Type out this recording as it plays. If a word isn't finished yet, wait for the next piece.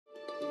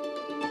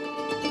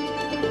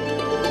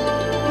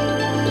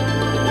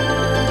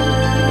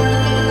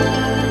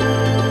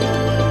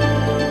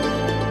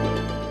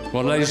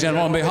Well, ladies and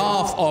gentlemen, on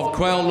behalf of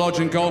Quail Lodge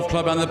and Golf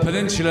Club and the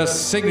Peninsula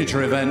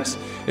Signature Event,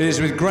 it is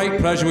with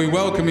great pleasure we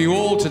welcome you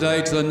all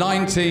today to the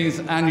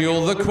 19th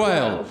annual The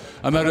Quail,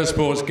 a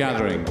motorsports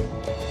gathering.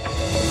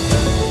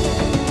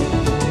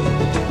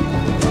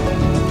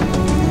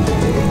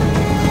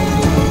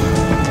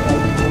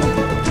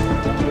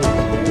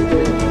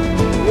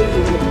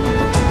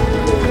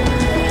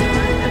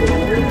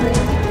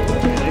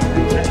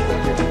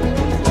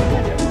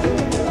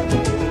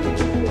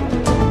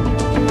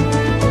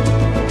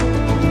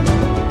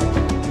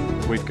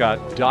 We've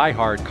got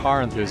die-hard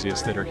car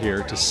enthusiasts that are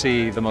here to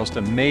see the most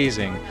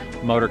amazing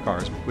motor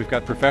cars. We've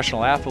got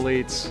professional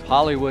athletes,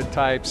 Hollywood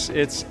types,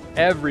 it's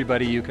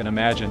everybody you can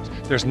imagine.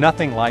 There's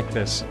nothing like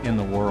this in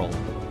the world.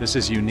 This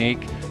is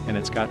unique and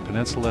it's got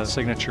Peninsula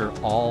signature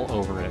all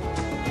over it.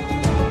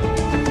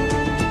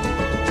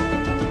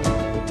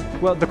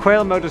 Well, the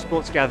Quail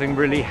Motorsports Gathering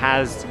really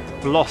has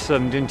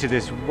blossomed into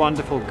this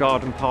wonderful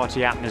garden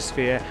party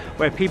atmosphere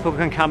where people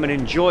can come and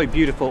enjoy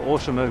beautiful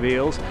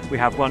automobiles. We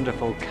have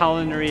wonderful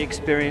culinary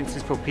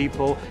experiences for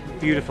people,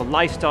 beautiful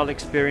lifestyle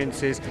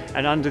experiences,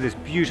 and under this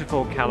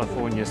beautiful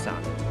California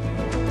sun.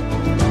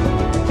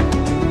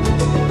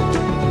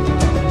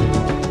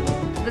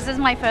 This is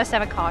my first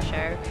ever car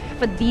show.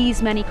 For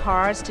these many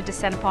cars to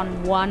descend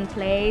upon one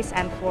place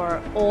and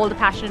for all the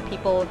passionate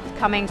people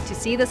coming to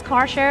see this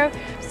car show,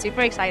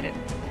 super excited.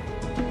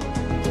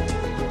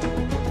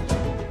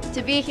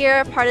 To be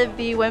here, part of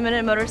the Women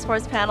in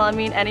Motorsports panel, I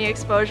mean, any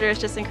exposure is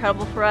just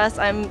incredible for us.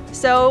 I'm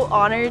so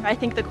honored. I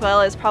think the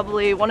Quail is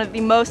probably one of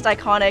the most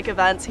iconic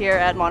events here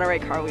at Monterey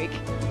Car Week.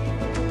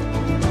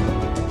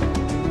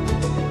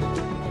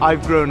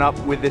 I've grown up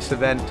with this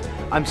event.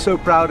 I'm so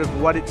proud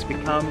of what it's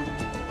become.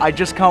 I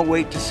just can't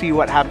wait to see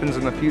what happens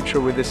in the future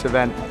with this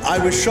event.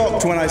 I was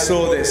shocked when I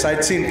saw this.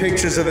 I'd seen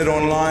pictures of it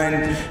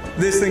online.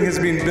 This thing has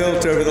been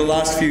built over the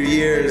last few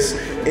years.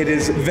 It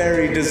is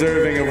very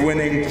deserving of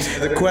winning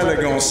the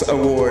Quailigance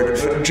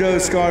Award. Joe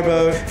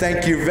Scarborough,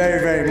 thank you very,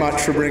 very much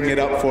for bringing it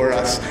up for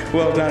us.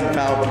 Well done,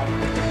 pal.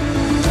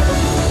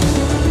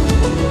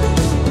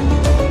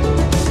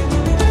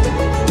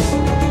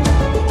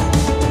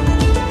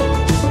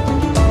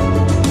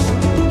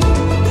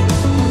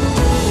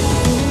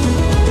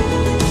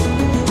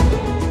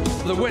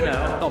 The winner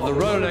of the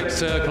Rolex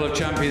Circle of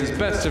Champions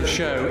Best of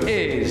Show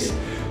is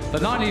the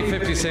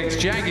 1956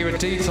 Jaguar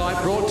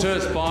D-Type, brought to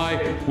us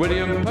by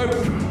William Pope.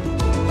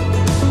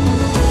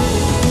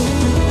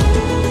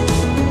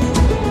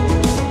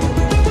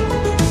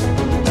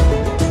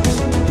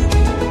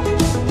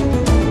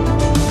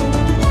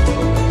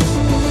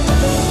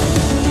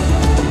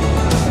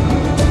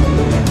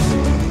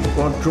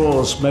 What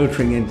draws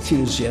motoring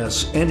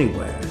enthusiasts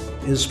anywhere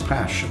is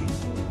passion.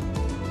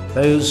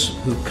 Those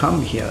who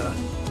come here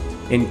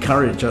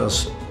encourage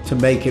us to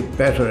make it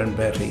better and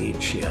better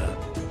each year.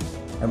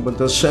 And with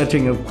the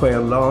setting of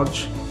Quail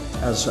Lodge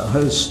as a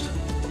host,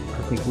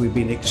 I think we've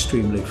been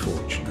extremely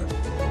fortunate.